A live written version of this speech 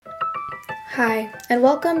Hi, and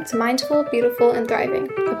welcome to Mindful, Beautiful, and Thriving,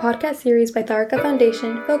 a podcast series by Tharaka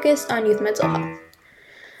Foundation focused on youth mental health.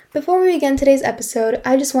 Before we begin today's episode,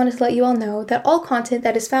 I just wanted to let you all know that all content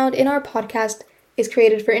that is found in our podcast is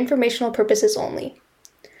created for informational purposes only.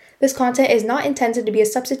 This content is not intended to be a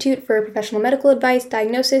substitute for professional medical advice,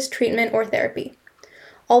 diagnosis, treatment, or therapy.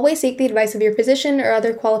 Always seek the advice of your physician or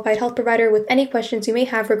other qualified health provider with any questions you may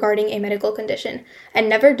have regarding a medical condition, and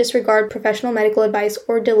never disregard professional medical advice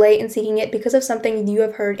or delay in seeking it because of something you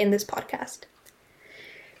have heard in this podcast.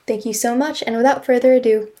 Thank you so much, and without further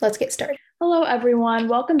ado, let's get started. Hello, everyone.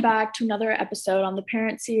 Welcome back to another episode on the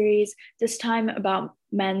Parent Series, this time about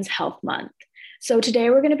Men's Health Month. So today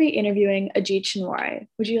we're going to be interviewing Ajit Shinwari.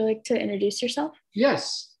 Would you like to introduce yourself?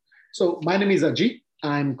 Yes. So my name is Ajit.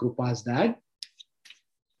 I'm Krupa's dad.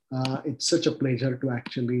 It's such a pleasure to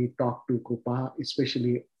actually talk to Krupa,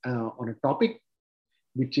 especially on a topic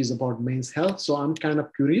which is about men's health. So I'm kind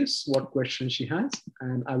of curious what questions she has,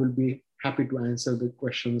 and I will be happy to answer the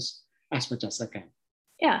questions as much as I can.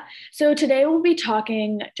 Yeah. So today we'll be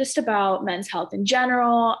talking just about men's health in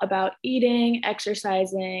general, about eating,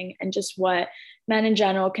 exercising, and just what men in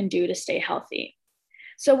general can do to stay healthy.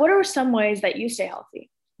 So what are some ways that you stay healthy?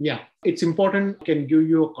 Yeah, it's important. I can give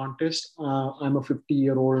you a context. I'm a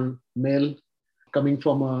 50-year-old male coming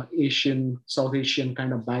from a South Asian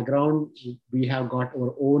kind of background. We have got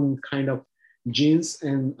our own kind of genes,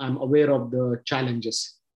 and I'm aware of the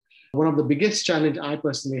challenges. One of the biggest challenge I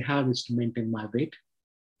personally have is to maintain my weight,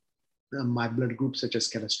 my blood groups such as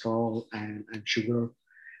cholesterol and sugar.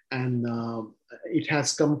 And it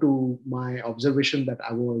has come to my observation that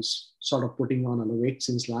I was sort of putting on a weight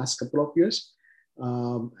since last couple of years.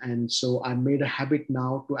 And so I made a habit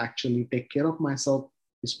now to actually take care of myself.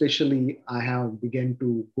 Especially, I have begun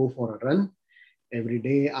to go for a run. Every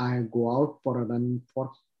day I go out for a run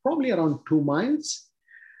for probably around 2 miles.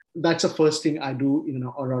 That's the first thing I do in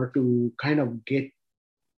order to kind of get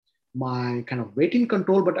my kind of weight in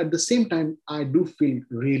control. But at the same time, I do feel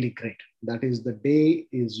really great. That is, the day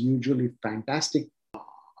is usually fantastic.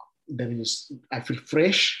 I feel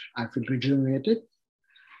fresh. I feel rejuvenated.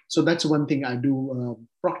 So that's one thing I do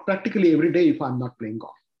practically every day if I'm not playing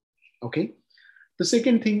golf. Okay. The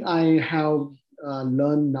second thing I have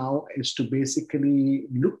learned now is to basically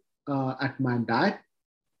look at my diet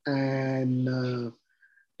and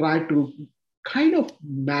try to kind of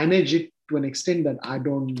manage it to an extent that I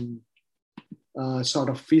don't sort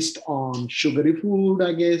of feast on sugary food,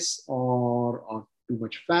 I guess, or too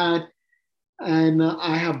much fat. And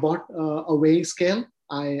I have bought a weighing scale.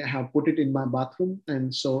 I have put it in my bathroom.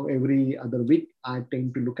 And so every other week, I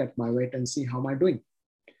tend to look at my weight and see how am I doing.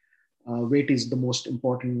 Weight is the most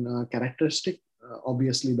important characteristic.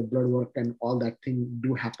 Obviously, the blood work and all that thing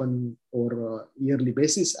do happen over a yearly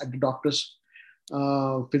basis at the doctor's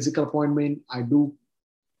physical appointment. I do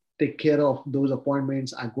take care of those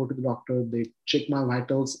appointments. I go to the doctor, they check my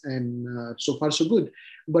vitals, and so far so good.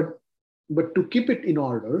 But to keep it in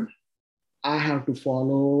order, I have to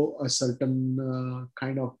follow a certain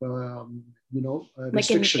kind of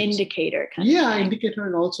restrictions. Like an indicator. Indicator,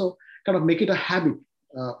 and also kind of make it a habit.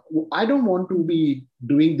 I don't want to be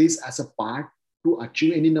doing this as a part to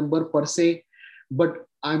achieve any number per se, but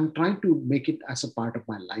I'm trying to make it as a part of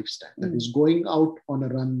my lifestyle. That is, going out on a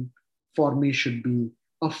run for me should be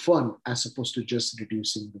a fun as opposed to just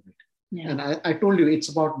reducing the weight. Yeah. And I told you it's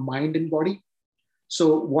about mind and body.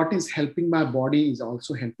 So what is helping my body is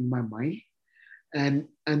also helping my mind. And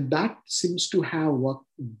that seems to have worked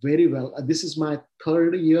very well. This is my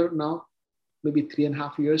third year now, maybe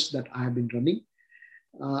 3.5 years that I have been running.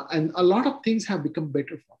 And a lot of things have become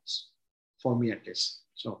better for us, for me at least.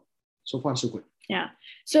 So far, so good. Yeah.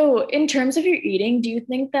 So in terms of your eating, do you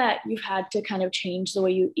think that you've had to kind of change the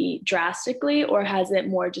way you eat drastically, or has it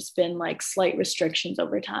more just been like slight restrictions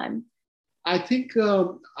over time? I think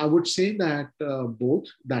I would say that both.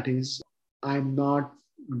 That is, I'm not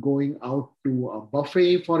going out to a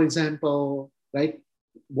buffet, for example, right?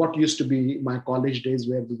 What used to be my college days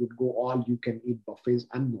where we would go all you can eat buffets.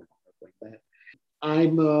 I'm no longer going there.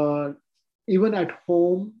 I'm even at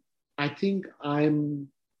home. I think and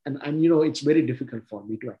it's very difficult for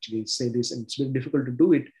me to actually say this, and it's very difficult to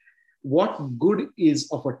do it. What good is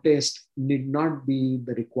of a taste need not be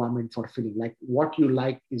the requirement for filling. Like, what you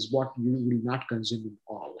like is what you will not consume in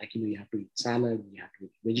all. Like, you have to eat salad, you have to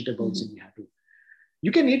eat vegetables, and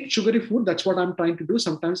you can eat sugary food. That's what I'm trying to do.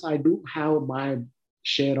 Sometimes I do have my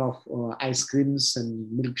share of ice creams and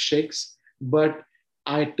milkshakes, but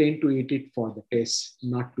I tend to eat it for the taste,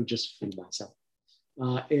 not to just fill myself.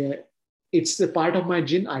 It's a part of my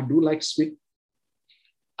gene. I do like sweet.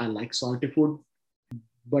 I like salty food,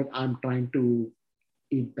 but I'm trying to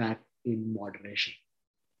eat that in moderation.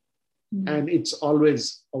 Mm-hmm. And it's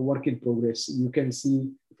always a work in progress. You can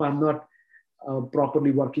see if I'm not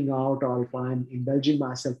properly working out, or if I'm indulging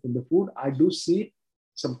myself in the food, I do see it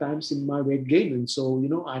sometimes in my weight gain. And so,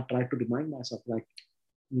 I try to remind myself, like,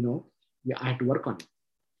 yeah, I have to work on it.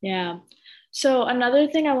 Yeah. So another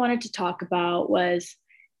thing I wanted to talk about was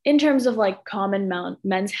in terms of like common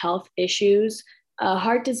men's health issues,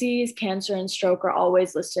 heart disease, cancer, and stroke are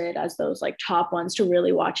always listed as those like top ones to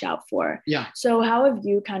really watch out for. Yeah. So how have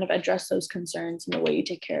you kind of addressed those concerns in the way you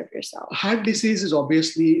take care of yourself? Heart disease is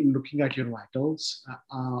obviously looking at your vitals.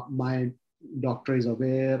 My doctor is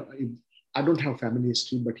aware. I don't have family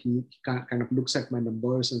history, but he kind of looks at my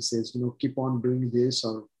numbers and says, keep on doing this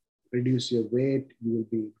or reduce your weight. You will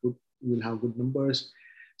be good. You will have good numbers.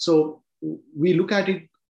 So we look at it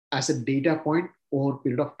as a data point over a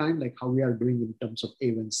period of time, like how we are doing in terms of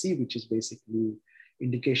A1C, which is basically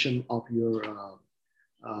indication of your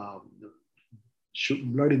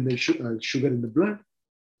blood in the sugar in the blood.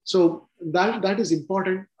 So that is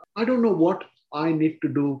important. I don't know what I need to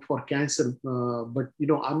do for cancer, but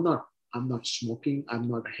I'm not smoking. I'm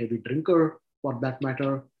not a heavy drinker for that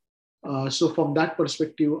matter. So from that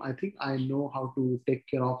perspective, I think I know how to take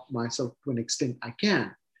care of myself to an extent I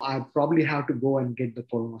can. I probably have to go and get the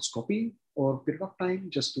colonoscopy over a period of time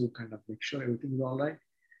just to kind of make sure everything is all right.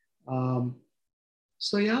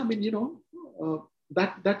 So yeah, I mean,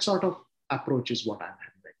 that sort of approach is what I'm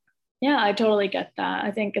having. Yeah, I totally get that. I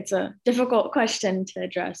think it's a difficult question to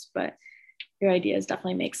address, but your ideas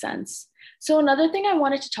definitely make sense. So another thing I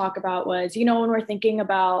wanted to talk about was, when we're thinking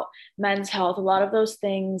about men's health, a lot of those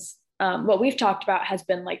things, what we've talked about has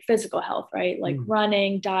been like physical health, right? Like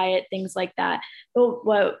running, diet, things like that. But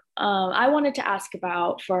what I wanted to ask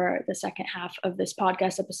about for the second half of this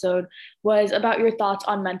podcast episode was about your thoughts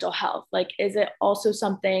on mental health. Like, is it also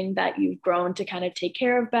something that you've grown to kind of take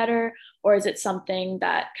care of better? Or is it something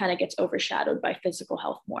that kind of gets overshadowed by physical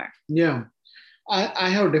health more? Yeah, I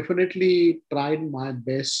have definitely tried my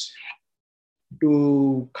best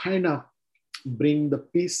to kind of bring the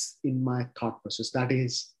peace in my thought process. That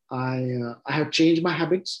is, I have changed my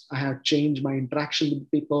habits. I have changed my interaction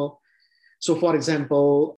with people. So, for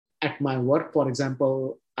example, at my work, for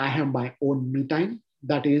example, I have my own me time.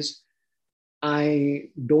 That is, I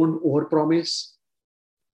don't overpromise,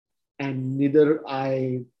 and neither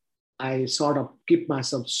I sort of keep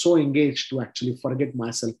myself so engaged to actually forget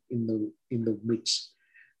myself in the midst.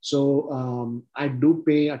 So I do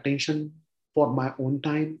pay attention for my own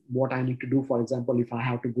time, what I need to do. For example, if I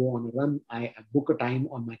have to go on a run, I book a time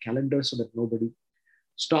on my calendar so that nobody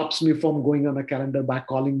stops me from going on a calendar by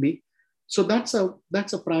calling me. So that's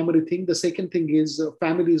a primary thing. The second thing is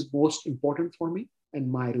family is most important for me,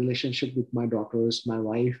 and my relationship with my daughters, my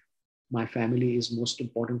wife, my family is most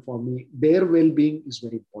important for me. Their well-being is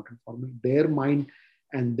very important for me. Their mind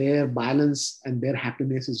and their balance and their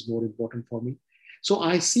happiness is more important for me. So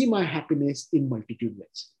I see my happiness in multitude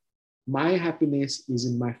ways. My happiness is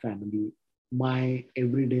in my family, my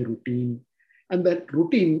everyday routine. And that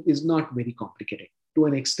routine is not very complicated. To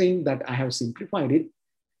an extent that I have simplified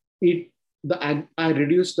it, I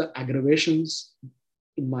reduce the aggravations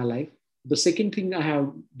in my life. The second thing I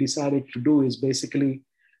have decided to do is basically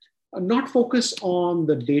not focus on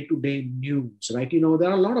the day-to-day news, right? There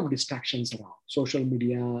are a lot of distractions around social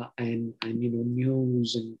media and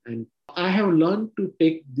news, and I have learned to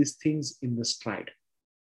take these things in the stride.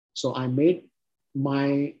 So I made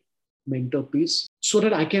my mental peace so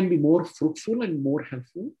that I can be more fruitful and more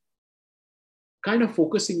helpful. Kind of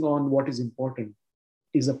focusing on what is important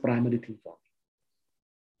is a primary thing for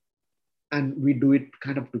me. And we do it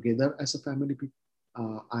kind of together as a family.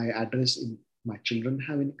 I address if my children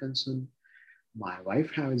have any concern, my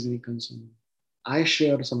wife has any concern. I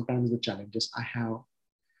share sometimes the challenges I have.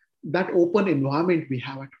 That open environment we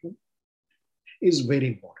have at home is very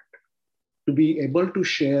important. To be able to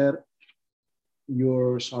share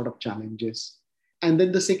your sort of challenges. And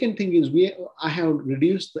then the second thing is I have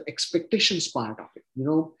reduced the expectations part of it.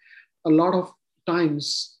 A lot of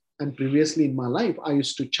times and previously in my life, I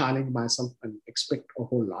used to challenge myself and expect a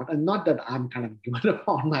whole lot. And not that I'm kind of giving up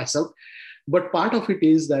on myself, but part of it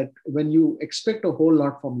is that when you expect a whole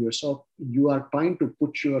lot from yourself, you are trying to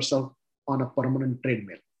put yourself on a permanent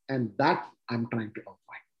treadmill. And that I'm trying to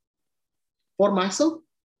avoid. For myself,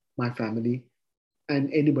 my family,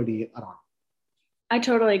 and anybody around. I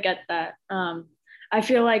totally get that. I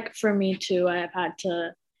feel like for me too, I have had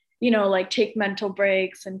to, like take mental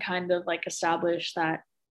breaks and kind of like establish that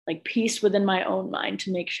like peace within my own mind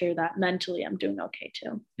to make sure that mentally I'm doing okay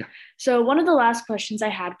too. Yeah. So one of the last questions I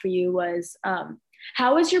had for you was,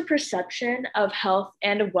 How has your perception of health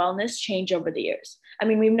and of wellness changed over the years? I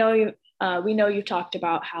mean, we know you've talked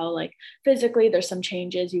about how like physically there's some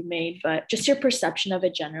changes you've made, but just your perception of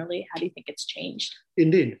it generally, how do you think it's changed?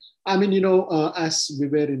 Indeed. I mean, as we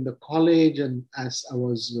were in the college and as I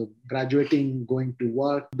was graduating, going to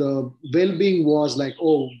work, the well-being was like,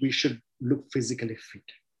 oh, we should look physically fit,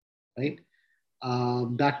 right?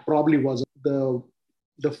 That probably was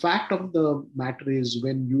the fact of the matter is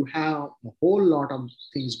when you have a whole lot of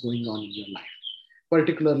things going on in your life,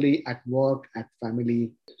 particularly at work, at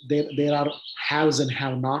family, there are haves and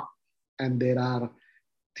have not, and there are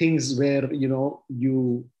things where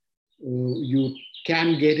you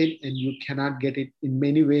can get it and you cannot get it. In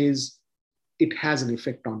many ways, it has an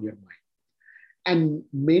effect on your mind. And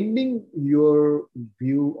mending your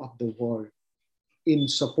view of the world in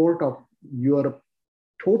support of your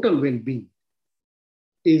total well-being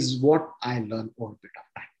is what I learned over a bit of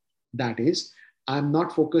time. That is, I'm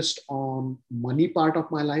not focused on money part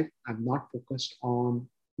of my life. I'm not focused on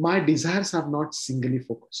my desires are not singly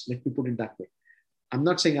focused. Let me put it that way. I'm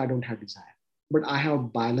not saying I don't have desire, but I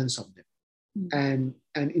have balance of them.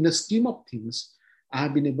 And in a scheme of things, I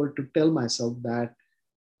have been able to tell myself that,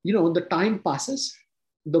 the time passes,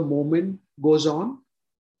 the moment goes on,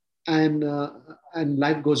 and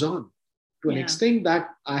life goes on to an extent that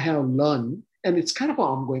I have learned. And it's kind of an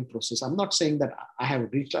ongoing process. I'm not saying that I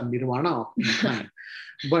have reached a nirvana of time,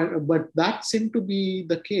 but that seemed to be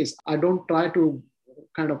the case. I don't try to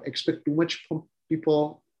kind of expect too much from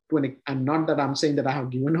people. And not that I'm saying that I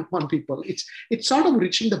have given up on people. It's sort of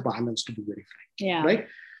reaching the balance, to be very frank. Right?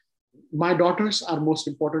 My daughters are most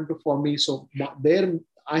important for me. So there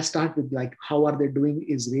I start with like, how are they doing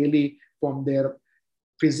is really from their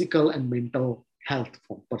physical and mental health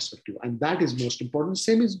perspective. And that is most important.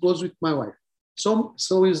 Same goes with my wife.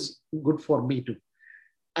 So is good for me too.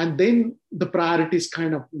 And then the priorities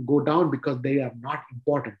kind of go down because they are not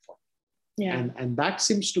important for me. And that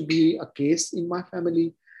seems to be a case in my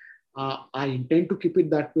family. I intend to keep it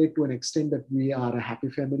that way to an extent that we are a happy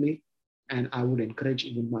family. And I would encourage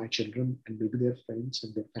even my children and maybe their friends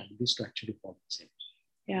and their families to actually follow the same.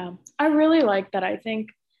 Yeah, I really like that. I think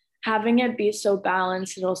having it be so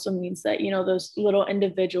balanced, it also means that, those little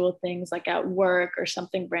individual things like at work or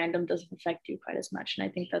something random doesn't affect you quite as much. And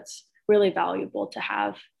I think that's really valuable to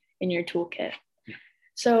have in your toolkit.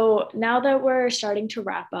 So now that we're starting to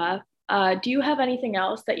wrap up, do you have anything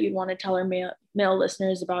else that you'd want to tell our male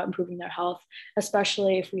listeners about improving their health,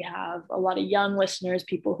 especially if we have a lot of young listeners,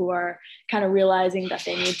 people who are kind of realizing that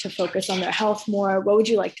they need to focus on their health more? What would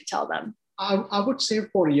you like to tell them? I would say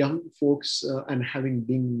for young folks, and having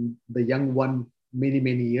been the young one many,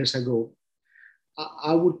 many years ago,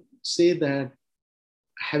 I would say that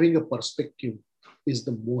having a perspective is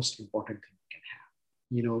the most important thing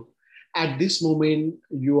you can have. At this moment,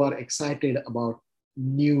 you are excited about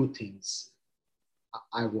new things.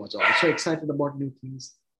 I was also excited about new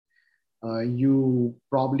things. You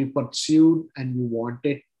probably pursued and you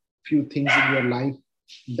wanted few things in your life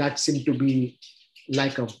that seemed to be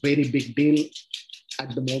like a very big deal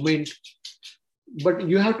at the moment. But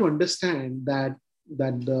you have to understand that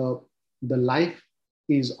the life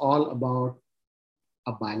is all about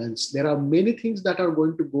a balance. There are many things that are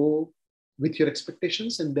going to go with your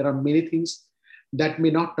expectations, and there are many things that may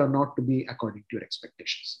not turn out to be according to your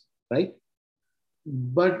expectations, right?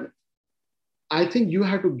 But I think you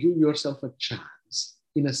have to give yourself a chance,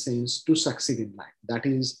 in a sense, to succeed in life. That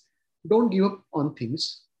is, don't give up on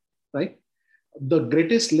things, right? The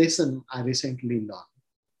greatest lesson I recently learned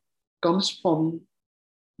comes from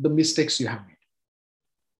the mistakes you have made,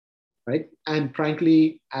 right? And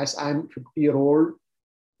frankly, as I'm 50-year-old,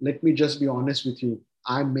 let me just be honest with you,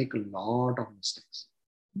 I make a lot of mistakes.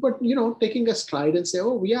 But taking a stride and say,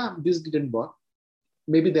 oh yeah, this didn't work.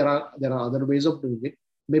 Maybe there are other ways of doing it.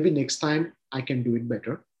 Maybe next time I can do it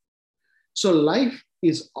better. So life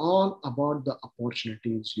is all about the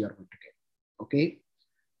opportunities you are going to get. Okay.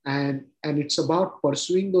 And it's about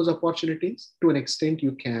pursuing those opportunities to an extent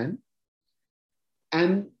you can,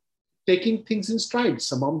 and taking things in stride.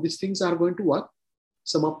 Some of these things are going to work.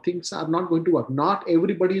 Some of things are not going to work. Not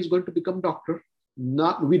everybody is going to become doctor.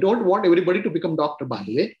 We don't want everybody to become doctor, by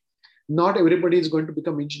the way. Not everybody is going to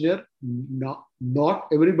become engineer. Not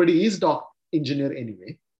everybody is engineer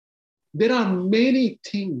anyway. There are many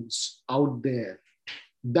things out there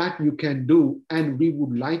that you can do, and we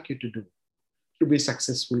would like you to do to be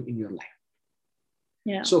successful in your life.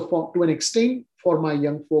 Yeah. So to an extent, for my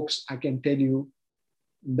young folks, I can tell you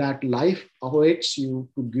that life awaits you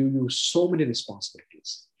to give you so many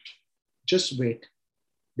responsibilities. Just wait.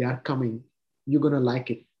 They are coming. You're going to like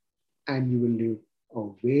it, and you will live a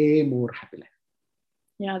way more happy life.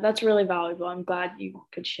 Yeah, that's really valuable. I'm glad you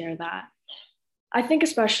could share that. I think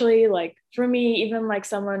especially like for me, even like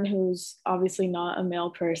someone who's obviously not a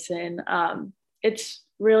male person, it's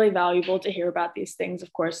really valuable to hear about these things.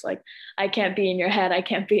 Of course, like I can't be in your head, I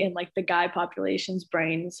can't be in like the guy population's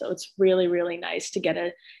brain. So it's really, really nice to get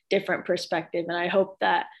a different perspective. And I hope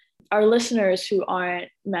that our listeners who aren't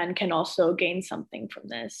men can also gain something from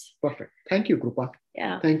this. Perfect. Thank you, Krupa.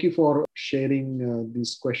 Yeah. Thank you for sharing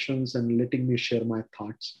these questions and letting me share my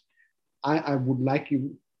thoughts. I would like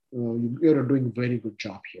you, you're doing a very good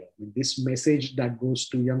job here. I mean, this message that goes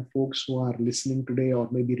to young folks who are listening today or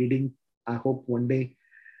maybe reading, I hope one day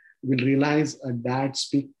will realize a dad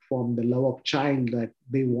speak from the love of child that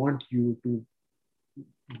they want you to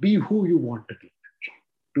be who you want to be,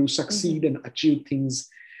 to succeed and achieve things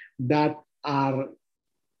that are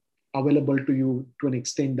available to you to an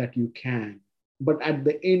extent that you can. But at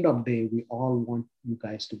the end of the day, we all want you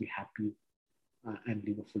guys to be happy and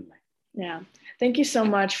live a full life. Yeah. Thank you so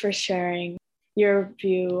much for sharing your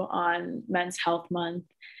view on Men's Health Month.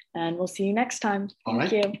 And we'll see you next time.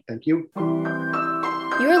 Thank you. Thank you.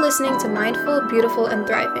 You are listening to Mindful, Beautiful, and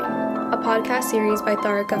Thriving, a podcast series by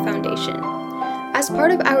Tharaka Foundation. As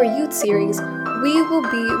part of our youth series, we will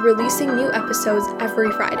be releasing new episodes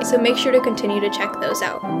every Friday, so make sure to continue to check those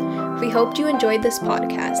out. We hope you enjoyed this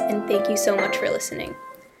podcast, and thank you so much for listening.